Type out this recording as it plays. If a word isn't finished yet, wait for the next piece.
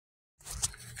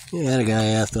Yeah, I had a guy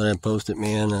asked that I posted,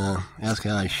 man, ask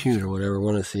how I shoot or whatever,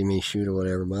 want to see me shoot or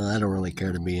whatever, but I don't really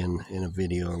care to be in a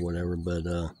video or whatever, but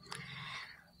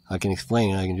I can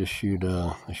explain it. I can just shoot,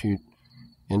 I shoot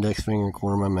index finger,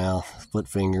 corner of my mouth, split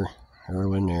finger,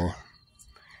 arrow in there,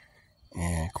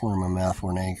 and corner of my mouth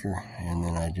for an anchor, and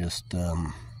then I just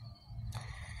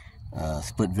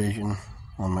split vision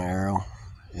on my arrow,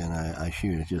 and I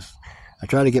shoot. It's just, I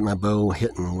try to get my bow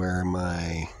hitting where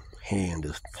my hand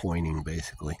is pointing,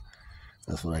 basically.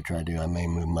 That's what I try to do. I may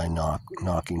move my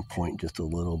nocking point just a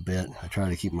little bit. I try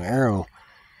to keep my arrow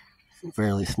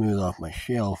fairly smooth off my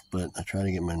shelf, but I try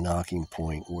to get my nocking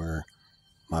point where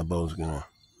my bow's gonna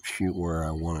shoot where I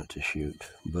want it to shoot.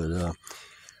 But other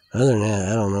than that,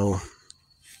 I don't know.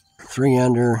 3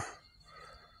 under.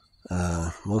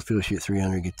 Most people shoot 3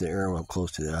 under, get the arrow up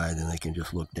close to the eye, then they can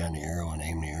just look down the arrow and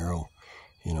aim the arrow,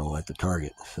 at the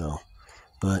target. So,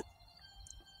 but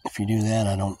if you do that,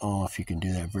 I don't know if you can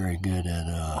do that very good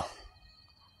at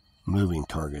moving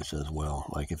targets as well.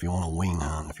 Like if you want to wing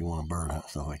hunt, if you want to bird hunt,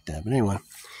 stuff like that. But anyway,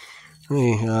 let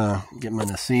me get my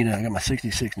Necedah. I got my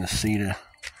 66 Necedah.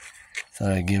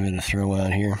 Thought I'd give it a throw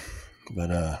out here.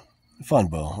 But fun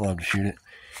bow. Love to shoot it.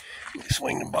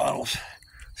 Swing the bottles.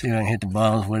 See if I can hit the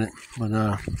bottles with it. But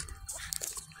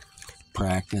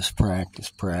practice.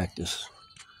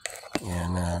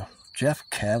 And Jeff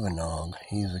Cavanaugh,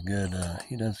 he's a good,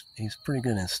 he's a pretty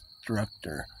good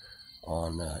instructor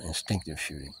on instinctive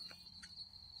shooting.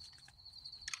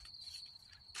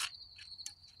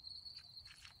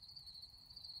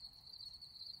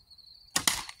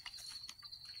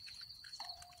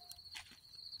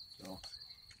 So,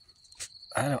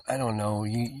 I don't know,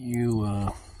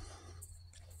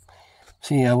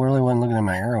 see, I really wasn't looking at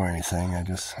my arrow or anything. I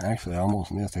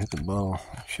almost missed. I hit the bow.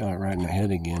 I shot it right in the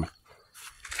head again.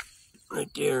 Right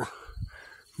there.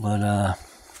 But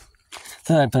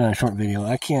thought I'd put on a short video.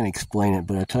 I can't explain it,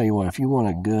 but I tell you what, if you want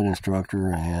a good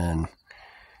instructor and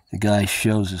the guy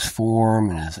shows his form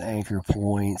and his anchor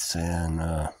points,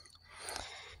 and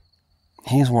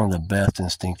he's one of the best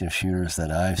instinctive shooters that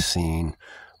I've seen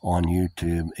on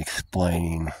YouTube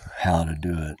explaining how to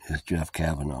do it, is Jeff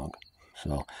Cavanaugh.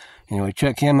 So anyway,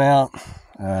 check him out.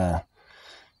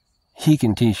 He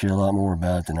can teach you a lot more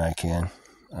about it than I can.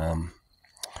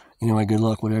 Anyway, good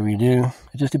luck, whatever you do.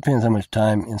 It just depends how much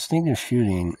time. Instinctive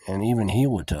shooting, and even he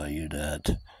will tell you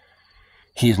that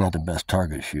he's not the best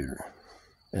target shooter.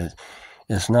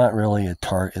 It's not really a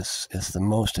target. It's the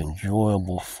most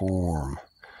enjoyable form.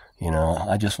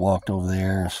 I just walked over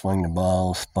there, swung the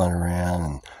ball, spun around,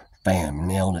 and bam,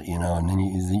 nailed it, and then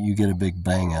you get a big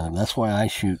bang out of it. That's why I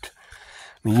shoot.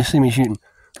 I mean, you see me shooting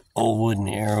old wooden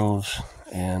arrows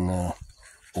and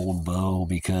old bow,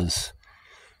 because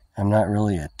I'm not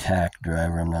really a tack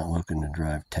driver. I'm not looking to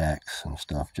drive tacks and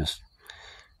stuff. Just,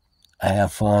 I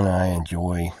have fun and I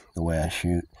enjoy the way I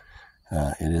shoot.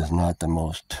 It is not the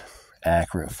most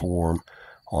accurate form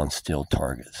on still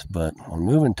targets, but on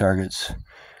moving targets,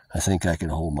 I think I could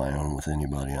hold my own with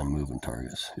anybody on moving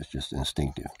targets. It's just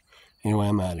instinctive. Anyway,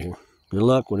 I'm out of here. Good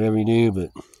luck, whatever you do,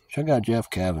 but check out Jeff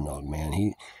Cavanaugh,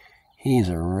 man. He's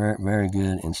a very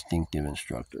good instinctive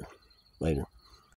instructor. Later.